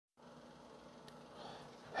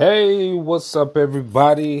Hey, what's up,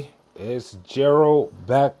 everybody? It's Gerald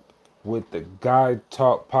back with the Guy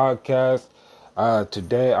Talk podcast.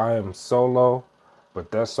 Today I am solo, but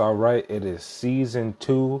that's all right. It is season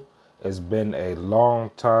 2. It's been a long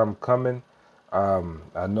time coming.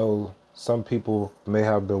 I know some people may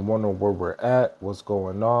have been wondering where we're at, what's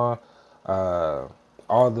going on, uh,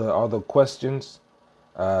 all the questions.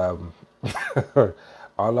 Um,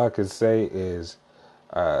 all I can say is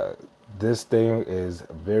uh, this thing is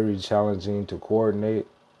very challenging to coordinate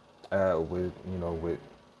with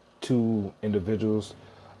two individuals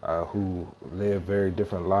who live very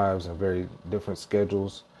different lives and very different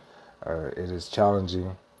schedules. It is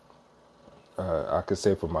challenging. I could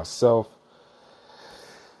say for myself,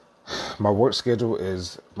 my work schedule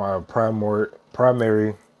is my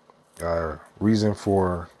primary reason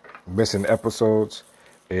for missing episodes.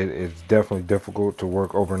 It is definitely difficult to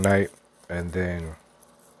work overnight and then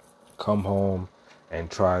come home and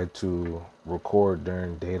try to record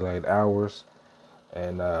during daylight hours.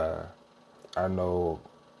 And I know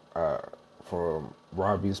from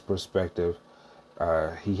Robbie's perspective,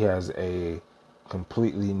 he has a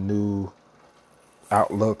completely new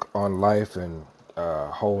outlook on life and a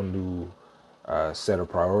whole new set of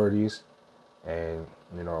priorities. And,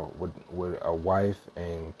 with a wife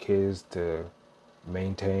and kids to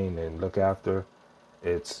maintain and look after,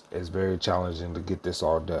 it's very challenging to get this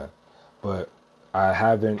all done. But I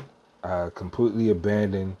haven't completely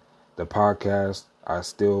abandoned the podcast. I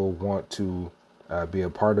still want to be a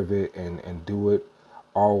part of it and do it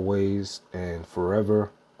always and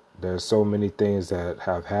forever. There's so many things that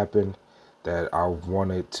have happened that I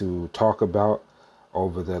wanted to talk about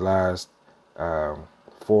over the last 4,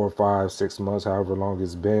 5, 6 months, however long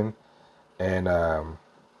it's been. And,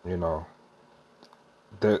 you know,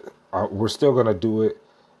 that we're still going to do it.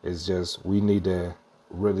 It's just we need to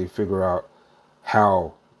really figure out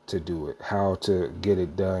how to do it, how to get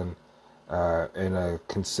it done in a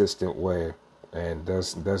consistent way. And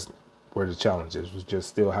that's where the challenge is. We just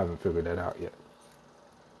still haven't figured that out yet.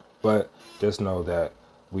 But just know that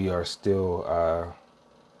we are still,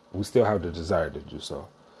 we still have the desire to do so.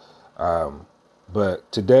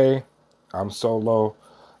 But today I'm solo,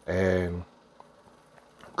 and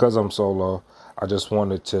because I'm solo, I just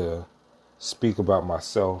wanted to speak about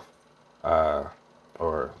myself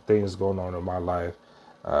or things going on in my life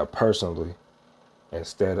personally,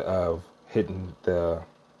 instead of hitting the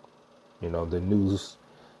news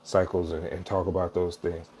cycles and talk about those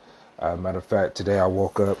things. Matter of fact, today I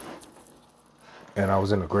woke up and I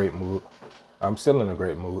was in a great mood. I'm still in a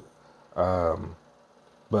great mood,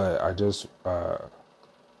 but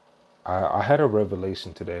I had a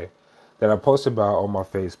revelation today that I posted about on my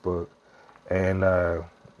Facebook, and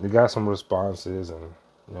we got some responses and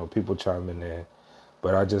people chiming in.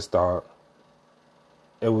 But I just thought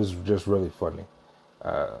it was just really funny,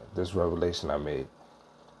 this revelation I made.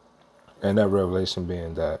 And that revelation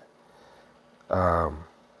being that,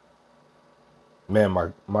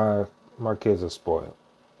 man, my kids are spoiled.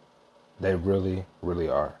 They really, really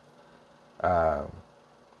are. I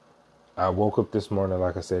woke up this morning,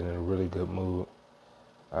 like I said, in a really good mood.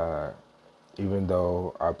 Even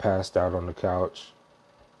though I passed out on the couch,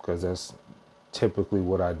 because that's typically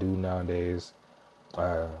what I do nowadays.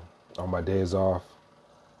 On my days off,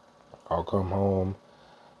 I'll come home,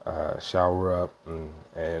 shower up,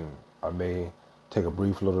 and I may take a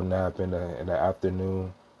brief little nap in the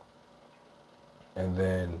afternoon, and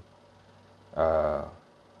then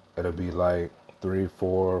it'll be like 3,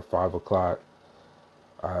 4, 5 o'clock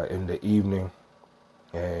in the evening,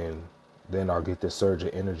 and then I'll get this surge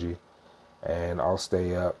of energy, and I'll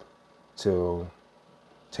stay up till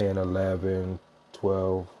 10, 11,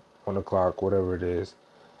 12, 1 o'clock, whatever it is.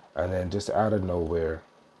 And then just out of nowhere,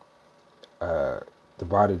 the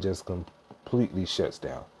body just completely shuts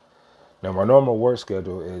down. Now, my normal work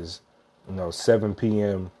schedule is, 7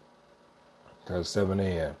 p.m. to 7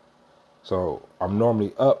 a.m. So I'm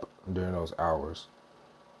normally up during those hours.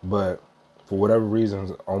 But for whatever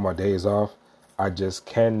reasons, on my days off, I just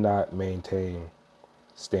cannot maintain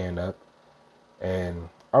staying up. And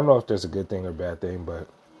I don't know if that's a good thing or bad thing, but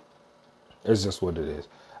it's just what it is.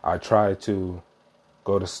 I try to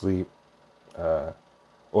go to sleep, or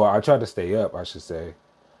I try to stay up, I should say,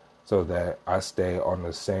 so that I stay on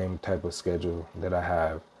the same type of schedule that I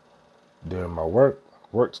have during my work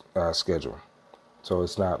schedule. So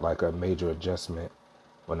it's not like a major adjustment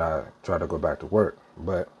when I try to go back to work.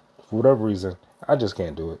 But for whatever reason, I just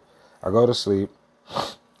can't do it. I go to sleep,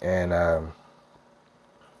 and I'm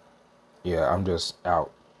just out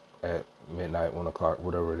at midnight, 1 o'clock,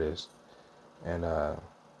 whatever it is. And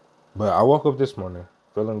but I woke up this morning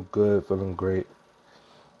feeling good, feeling great.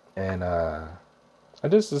 And I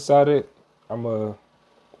just decided I'm going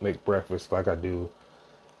to make breakfast like I do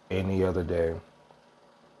any other day.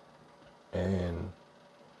 And,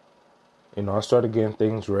 I started getting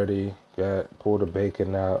things ready, pulled the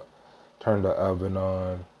bacon out, turned the oven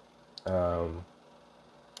on. Um,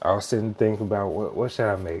 I was sitting thinking about what should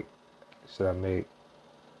I make? Should I make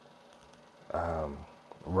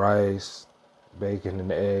rice, bacon,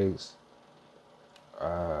 and eggs?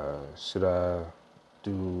 Should I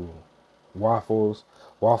do waffles?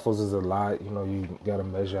 Waffles is a lot. You got to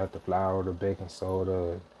measure out the flour, the baking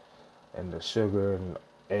soda, and the sugar and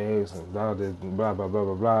eggs and blah, blah, blah, blah,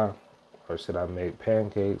 blah, blah. Or should I make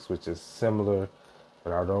pancakes, which is similar,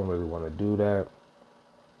 but I don't really want to do that?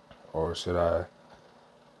 Or should I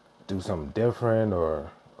do something different?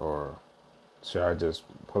 Or should I just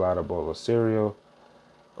pull out a bowl of cereal?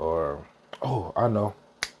 Or, oh, I know.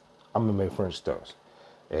 I'm going to make French toast.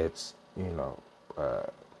 It's,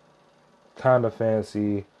 kind of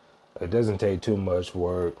fancy. It doesn't take too much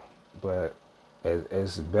work, but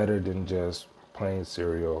it's better than just plain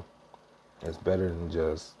cereal. It's better than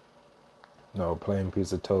just, plain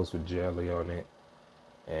piece of toast with jelly on it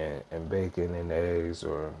and bacon and eggs,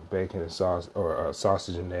 or bacon and sauce, or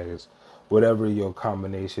sausage and eggs, whatever your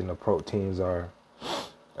combination of proteins are.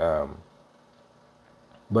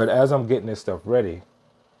 But as I'm getting this stuff ready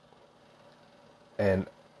and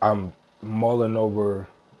I'm mulling over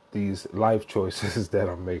these life choices that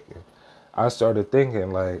I'm making, I started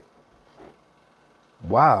thinking like,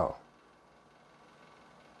 wow,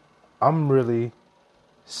 I'm really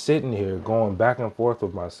sitting here going back and forth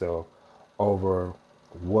with myself over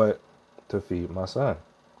what to feed my son.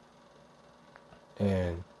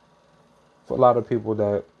 And for a lot of people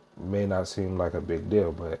that may not seem like a big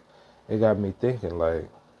deal, but it got me thinking like,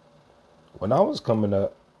 when I was coming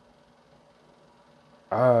up,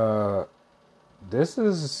 this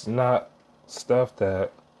is not stuff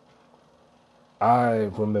that I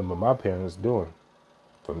remember my parents doing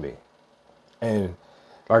for me. And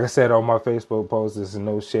like I said on my Facebook post, there's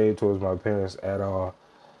no shade towards my parents at all.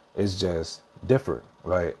 It's just different.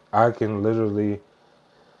 Like, I can literally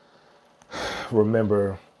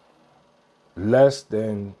remember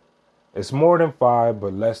it's more than 5,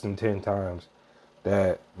 but less than 10 times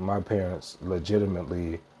that my parents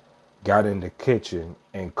legitimately got in the kitchen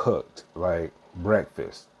and cooked like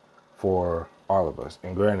breakfast for all of us.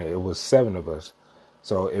 And granted, it was 7 of us,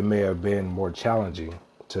 so it may have been more challenging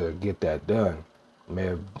to get that done. It may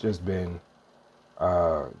have just been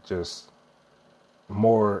just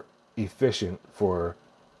more efficient for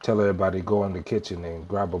tell everybody go in the kitchen and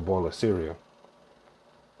grab a bowl of cereal.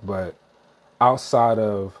 But outside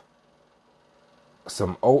of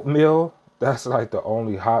some oatmeal, that's like the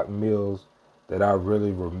only hot meals that I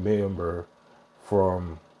really remember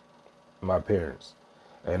from my parents.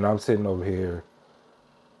 And I'm sitting over here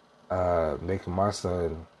making my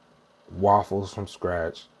son waffles from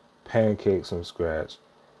scratch, pancakes from scratch,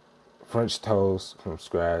 French toast from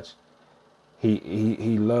scratch.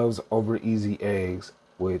 He loves over easy eggs,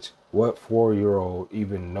 which what 4-year-old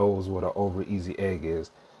even knows what an over easy egg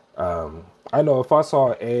is? I know if I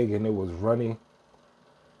saw an egg and it was runny,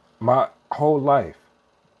 my whole life,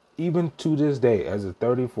 even to this day, as a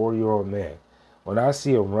 34-year-old man, when I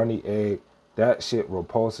see a runny egg, that shit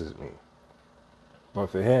repulses me.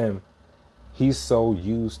 But for him, he's so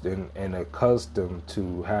used and accustomed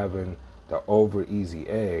to having the over easy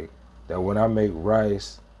egg that when I make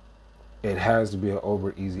rice, it has to be an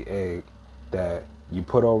over easy egg that you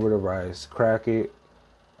put over the rice, crack it,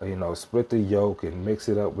 split the yolk and mix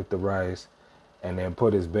it up with the rice, and then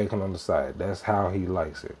put his bacon on the side. That's how he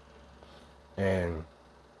likes it. And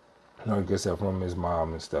I guess that from his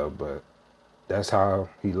mom and stuff, but that's how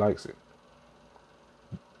he likes it.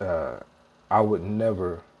 I would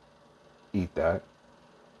never eat that,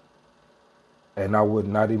 and I would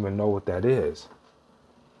not even know what that is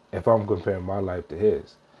if I'm comparing my life to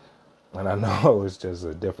his. And I know it's just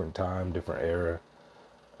a different time, different era,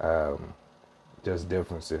 just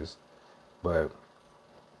differences. But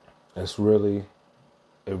it really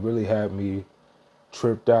had me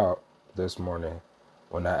tripped out this morning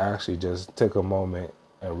when I actually just took a moment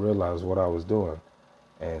and realized what I was doing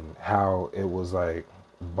and how it was like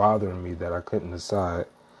bothering me that I couldn't decide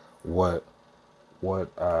what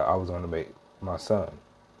I was going to make my son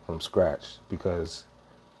from scratch, because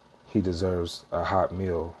he deserves a hot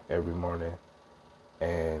meal every morning.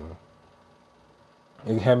 And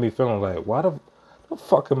it had me feeling like, why the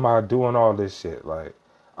fuck am I doing all this shit? Like,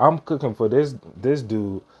 I'm cooking for this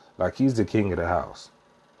dude like he's the king of the house.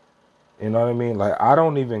 You know what I mean? Like, I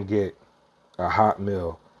don't even get a hot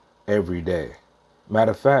meal every day.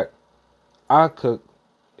 Matter of fact, I cook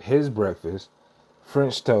his breakfast,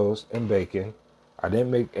 French toast and bacon. I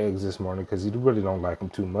didn't make eggs this morning because he really don't like them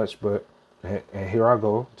too much. But and here I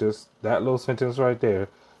go. Just that little sentence right there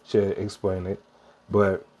should explain it.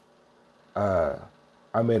 But I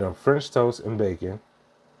made him French toast and bacon,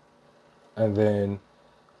 and then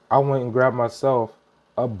I went and grabbed myself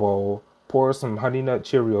a bowl, poured some Honey Nut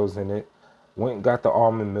Cheerios in it, went and got the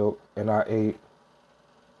almond milk, and I ate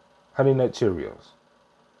Honey Nut Cheerios.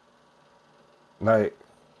 Like,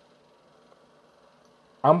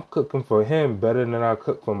 I'm cooking for him better than I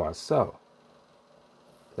cook for myself.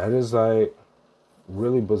 That is like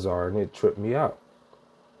really bizarre, and it tripped me out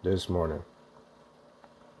this morning.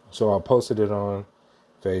 So I posted it on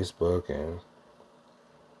Facebook, and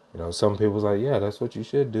some people's like, yeah, that's what you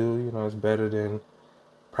should do. It's better than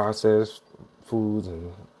processed foods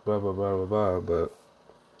and blah blah blah blah blah. But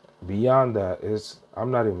beyond that,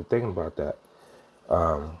 I'm not even thinking about that.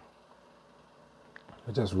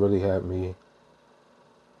 It just really had me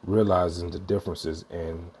realizing the differences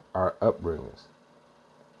in our upbringings.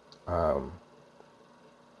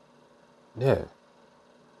 Yeah.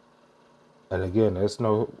 And again, there's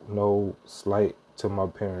no slight to my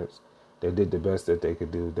parents. They did the best that they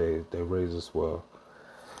could do. They raised us well.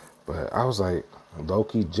 But I was like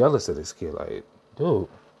low-key jealous of this kid. Like, dude,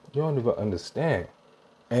 you don't even understand.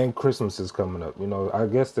 And Christmas is coming up. I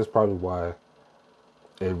guess that's probably why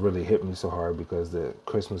it really hit me so hard, because the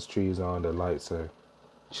Christmas tree's on, the lights are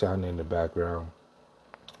shining in the background.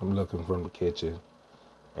 I'm looking from the kitchen.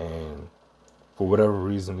 And for whatever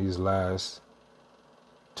reason, these last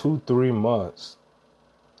 2-3 months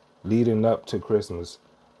leading up to Christmas,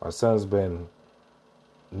 my son's been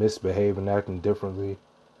misbehaving, acting differently.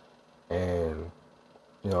 And,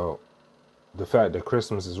 the fact that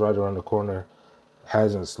Christmas is right around the corner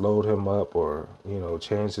hasn't slowed him up or,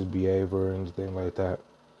 changed his behavior or anything like that.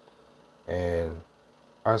 And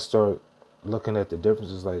I start looking at the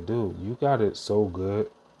differences like, dude, you got it so good.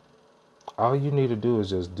 All you need to do is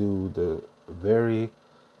just do the very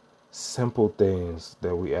simple things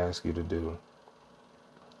that we ask you to do,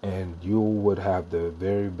 and you would have the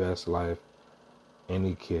very best life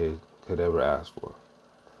any kid could ever ask for.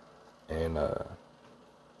 And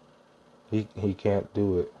he can't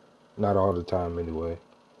do it, not all the time anyway,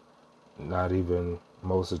 not even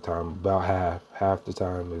most of the time. About half the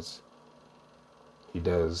time he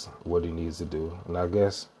does what he needs to do. And I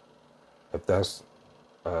guess if that's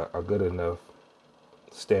a good enough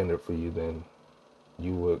standard for you, then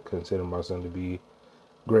you would consider my son to be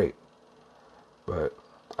great. But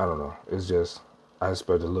I don't know. It's just, I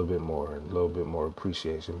expect a little bit more and a little bit more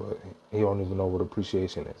appreciation, but he don't even know what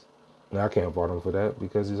appreciation is. And I can't fault him for that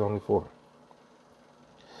because he's only 4.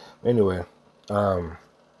 Anyway, I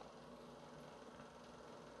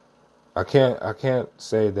can't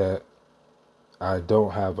say that I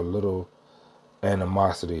don't have a little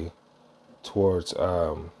animosity towards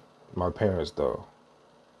my parents though,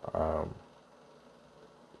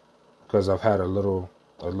 because I've had a little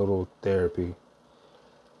therapy.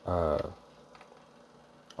 I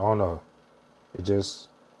don't know. I just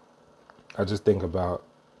think about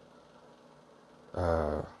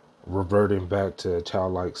reverting back to a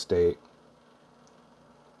childlike state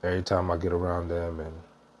every time I get around them, and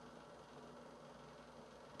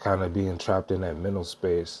kind of being trapped in that mental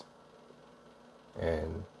space,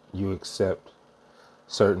 and you accept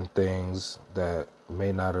certain things that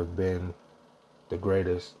may not have been the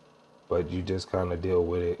greatest, but you just kind of deal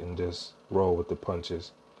with it and just roll with the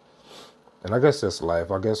punches. And I guess that's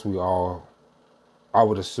life. I guess I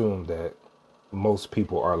would assume that most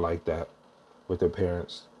people are like that with their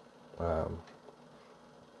parents. I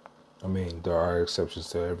mean, there are exceptions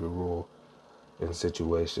to every rule in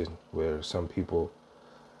situation where some people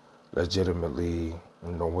legitimately,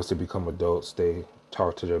 once they become adults, they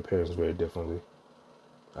talk to their parents very differently.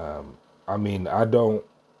 I mean, I don't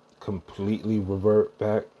completely revert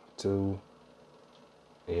back to,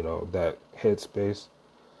 that headspace,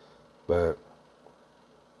 but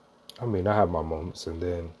I mean, I have my moments, and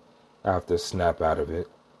then I have to snap out of it.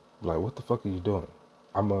 Like, what the fuck are you doing?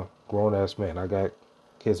 I'm a grown ass man. I got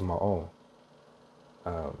kids of my own.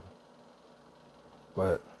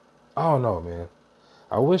 But I don't know, man.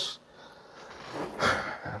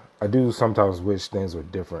 I do sometimes wish things were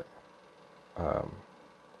different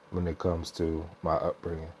when it comes to my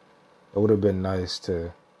upbringing. It would have been nice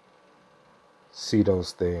to see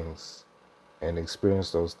those things and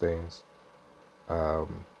experience those things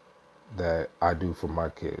that I do for my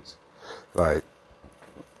kids. Like,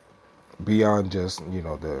 beyond just,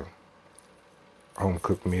 the home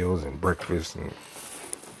cooked meals and breakfast and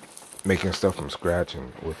making stuff from scratch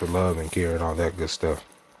and with the love and care and all that good stuff.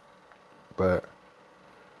 But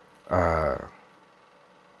Uh,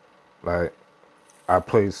 like I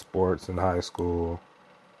played sports in high school.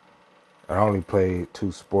 I only played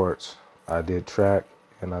two sports. I did track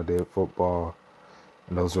and I did football.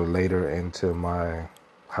 And those were later into my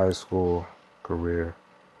high school career.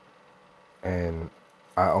 And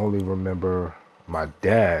I only remember my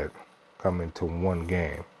dad coming to one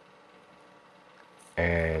game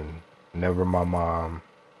and never my mom,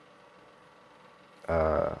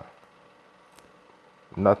 uh,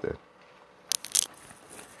 nothing.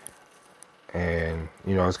 And,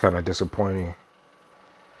 it's kind of disappointing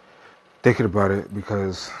thinking about it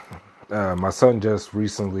because my son just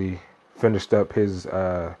recently finished up his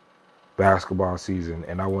basketball season,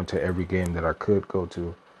 and I went to every game that I could go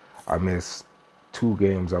to. I missed 2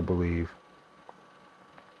 games, I believe.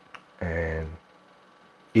 And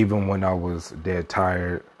even when I was dead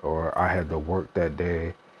tired or I had to work that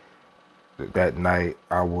day, that night,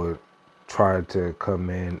 I would try to come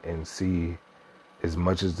in and see as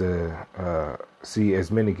much as see as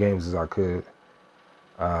many games as I could,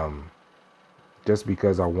 just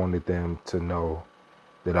because I wanted them to know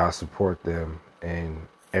that I support them in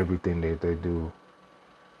everything that they do,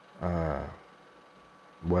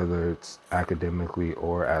 whether it's academically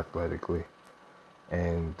or athletically.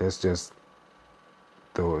 And that's just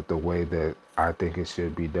the way that I think it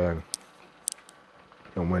should be done.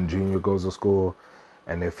 And when Junior goes to school,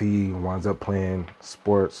 and if he winds up playing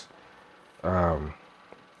sports,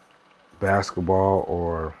 basketball,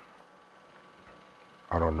 or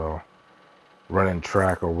I don't know, running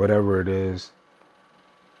track or whatever it is,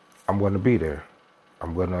 I'm going to be there.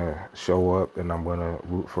 I'm going to show up and I'm going to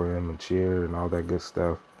root for him and cheer and all that good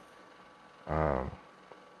stuff. But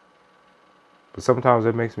sometimes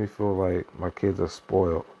it makes me feel like my kids are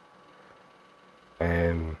spoiled.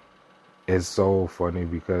 And it's so funny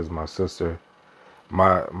because my sister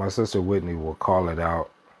Whitney will call it out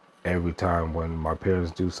every time when my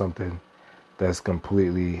parents do something that's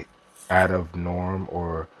completely out of norm,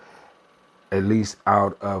 or at least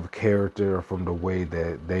out of character from the way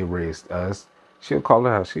that they raised us. She'll call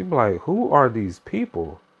it out. She'll be like, who are these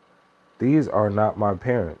people? These are not my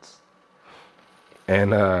parents.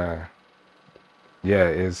 And yeah,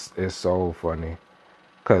 it's so funny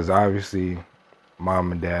because obviously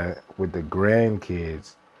mom and dad with the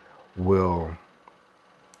grandkids will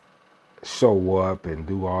show up and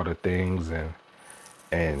do all the things,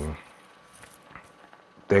 and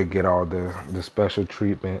they get all the special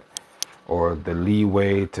treatment or the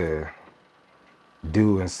leeway to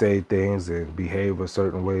do and say things and behave a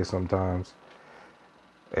certain way sometimes.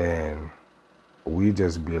 And we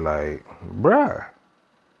just be like, bruh,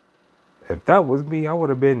 if that was me, I would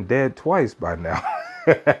have been dead twice by now.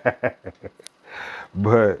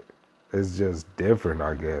 But it's just different,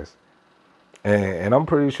 I guess. And I'm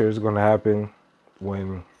pretty sure it's going to happen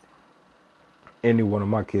when any one of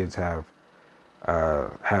my kids have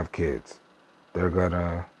kids. They're going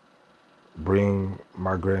to bring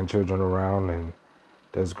my grandchildren around, and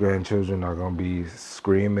those grandchildren are going to be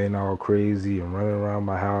screaming all crazy and running around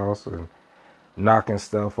my house and knocking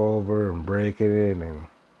stuff over and breaking it and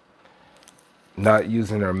not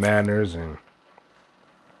using their manners and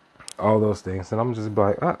all those things. And I'm just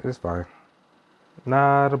like, it's fine.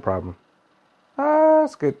 Not a problem.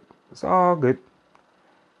 It's good. It's all good.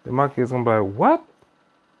 And my kids gonna be like, what?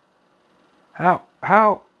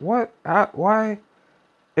 How, what, why?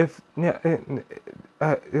 If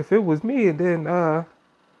it was me, and then,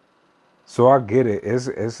 so I get it.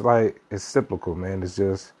 It's like, it's cyclical, man.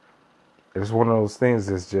 It's one of those things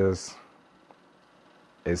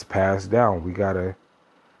it's passed down. We gotta,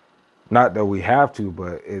 not that we have to,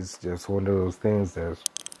 but it's just one of those things that's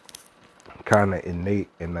kind of innate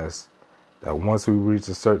in us, that once we reach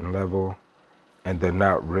a certain level and they're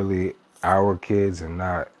not really our kids and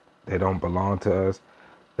they don't belong to us,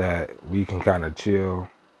 that we can kind of chill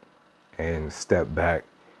and step back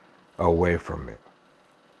away from it.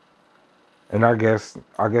 And I guess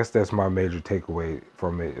that's my major takeaway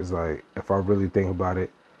from it, is like, if I really think about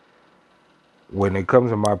it, when it comes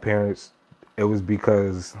to my parents, it was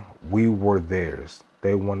because we were theirs.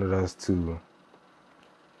 They wanted us to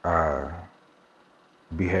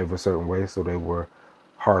behave a certain way, so they were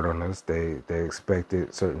hard on us. They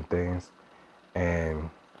expected certain things, and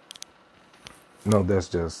that's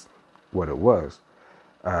just what it was.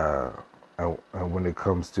 And when it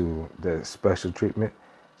comes to the special treatment,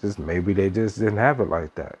 just maybe they just didn't have it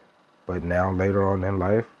like that. But now later on in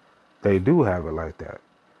life, they do have it like that.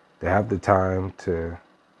 They have the time to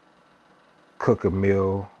cook a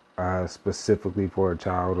meal specifically for a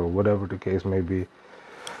child, or whatever the case may be.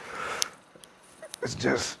 It's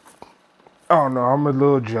just, I don't know, I'm a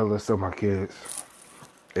little jealous of my kids.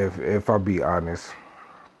 if I be honest,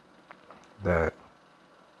 that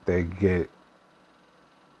they get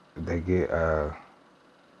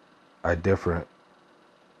a different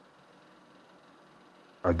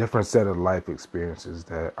set of life experiences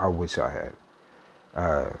that I wish I had.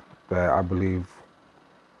 That I believe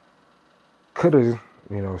could have,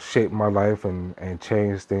 shaped my life and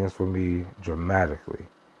changed things for me dramatically.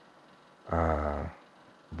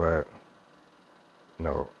 But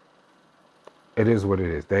no, it is what it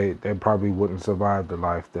is. They probably wouldn't survive the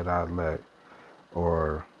life that I led,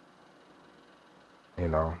 or you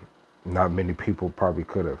know, not many people probably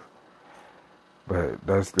could have. But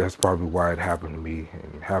that's probably why it happened to me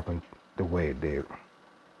and happened the way it did.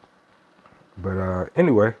 But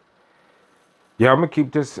anyway, yeah, I'm gonna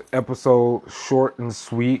keep this episode short and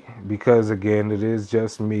sweet because again, it is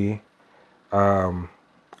just me.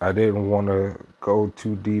 I didn't want to go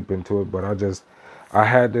too deep into it, but I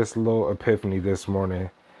had this little epiphany this morning.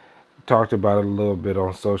 Talked about it a little bit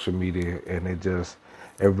on social media, and it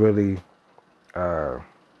really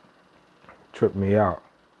tripped me out.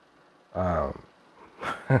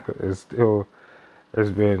 It's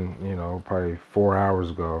been, probably 4 hours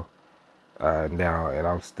ago now, and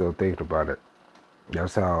I'm still thinking about it.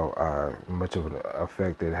 That's how much of an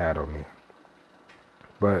effect it had on me.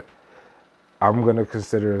 But I'm gonna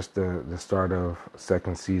consider this the start of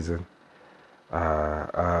second season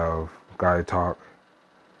of Guy Talk,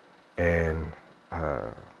 and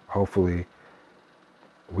hopefully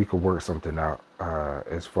we could work something out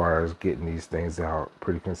as far as getting these things out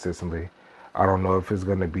pretty consistently. I don't know if it's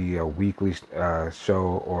going to be a weekly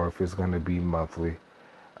show or if it's going to be monthly.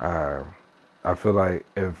 I feel like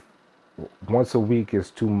if once a week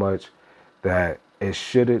is too much, that it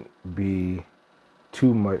shouldn't be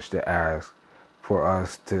too much to ask for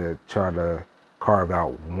us to try to carve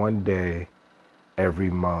out one day every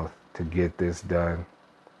month to get this done.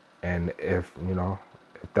 And if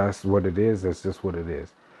that's what it is, that's just what it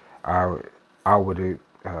is. I I would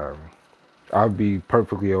I'd be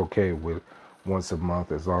perfectly okay with once a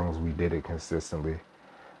month as long as we did it consistently.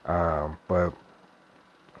 But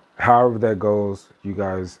however that goes, you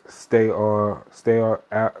guys stay on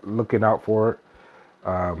looking out for it.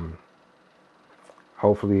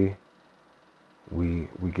 Hopefully we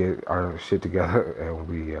get our shit together and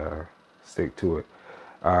we stick to it.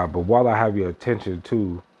 But while I have your attention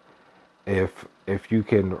too, if you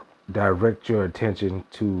can direct your attention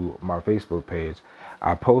to my Facebook page,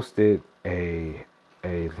 I posted a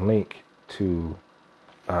link to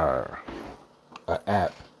an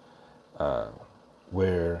app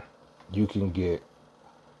where you can get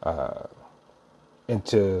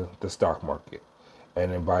into the stock market.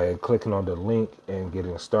 And then by clicking on the link and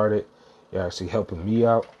getting started, you're actually helping me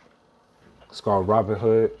out. It's called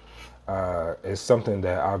Robinhood. It's something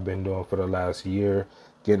that I've been doing for the last year,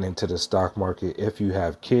 getting into the stock market. If you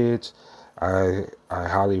have kids, I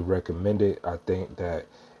highly recommend it. I think that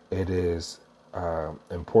it is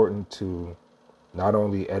important to not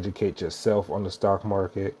only educate yourself on the stock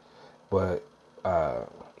market, but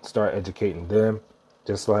start educating them.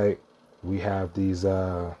 Just like we have these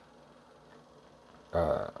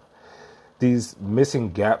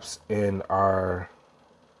missing gaps in our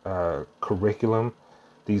curriculum,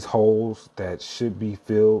 these holes that should be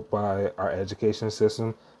filled by our education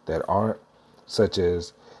system that aren't, such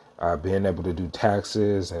as being able to do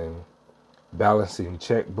taxes and balancing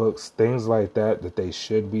checkbooks, things like that they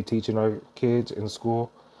should be teaching our kids in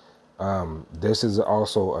school. This is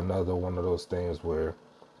also another one of those things where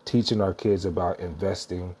teaching our kids about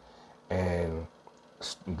investing and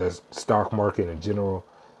the stock market in general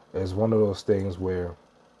is one of those things where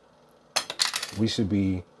we should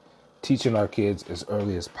be teaching our kids as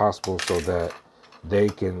early as possible so that they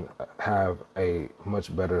can have a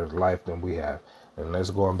much better life than we have. And let's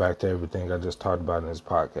going back to everything I just talked about in this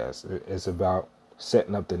podcast. It's about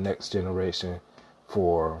setting up the next generation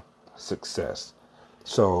for success.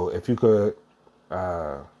 So if you could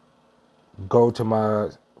go to my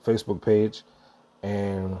Facebook page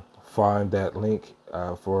and find that link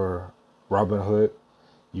for Robinhood,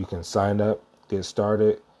 you can sign up, get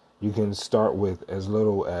started. You can start with as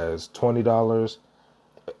little as $20,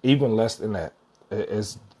 even less than that.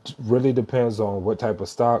 It really depends on what type of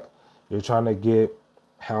stock you're trying to get,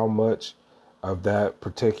 how much of that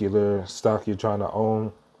particular stock you're trying to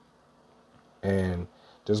own, and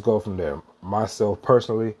just go from there. Myself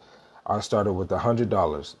personally, I started with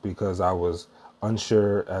 $100 because I was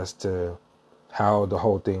unsure as to how the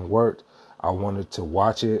whole thing worked. I wanted to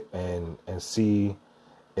watch it and see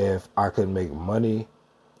if I could make money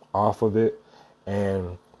off of it.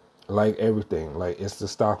 And like everything, like it's the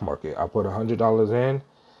stock market. I put $100 in,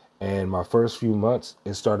 And my first few months,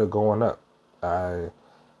 it started going up. I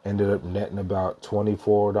ended up netting about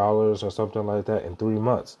 $24 or something like that in 3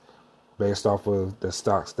 months based off of the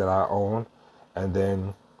stocks that I own. And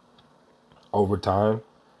then over time,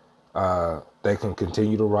 they can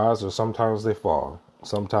continue to rise, or sometimes they fall.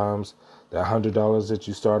 Sometimes that $100 that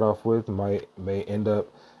you start off with may end up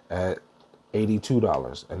at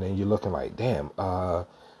 $82, and then you're looking like, damn,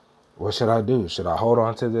 what should I do? Should I hold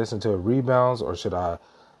on to this until it rebounds, or should I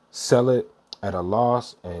sell it at a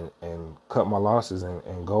loss and cut my losses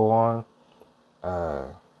and go on?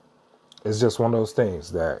 It's just one of those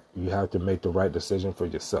things that you have to make the right decision for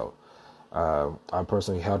yourself. I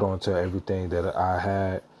personally held on to everything that I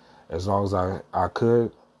had as long as I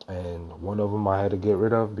could. And one of them I had to get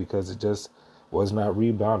rid of because it just was not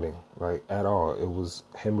rebounding, like, at all. It was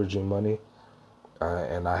hemorrhaging money,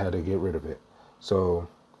 and I had to get rid of it. So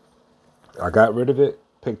I got rid of it,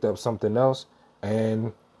 picked up something else,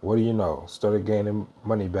 and what do you know? Started gaining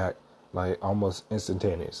money back, like, almost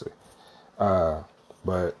instantaneously.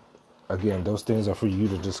 But again, those things are for you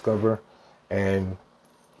to discover. And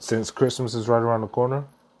since Christmas is right around the corner,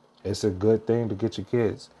 it's a good thing to get your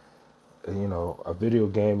kids. You know, a video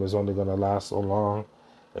game is only going to last so long.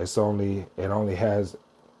 It only has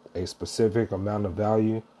a specific amount of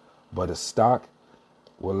value, but a stock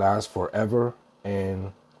will last forever,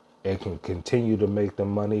 and it can continue to make the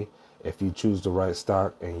money if you choose the right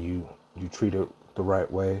stock and you treat it the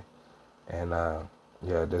right way. And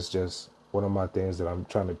yeah, that's just one of my things that I'm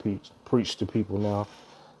trying to preach to people now.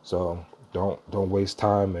 So don't waste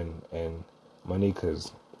time and money,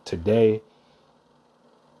 because today,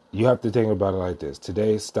 you have to think about it like this.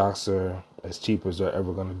 Today's stocks are as cheap as they're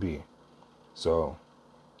ever going to be. So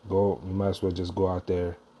you might as well just go out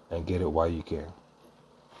there and get it while you can.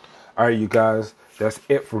 All right, you guys, that's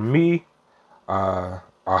it for me. I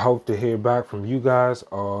hope to hear back from you guys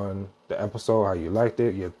on the episode, how you liked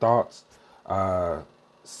it, your thoughts.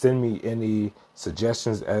 Send me any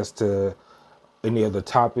suggestions as to any other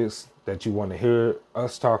topics that you want to hear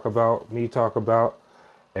us talk about, me talk about.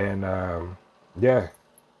 And yeah,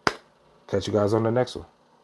 catch you guys on the next one.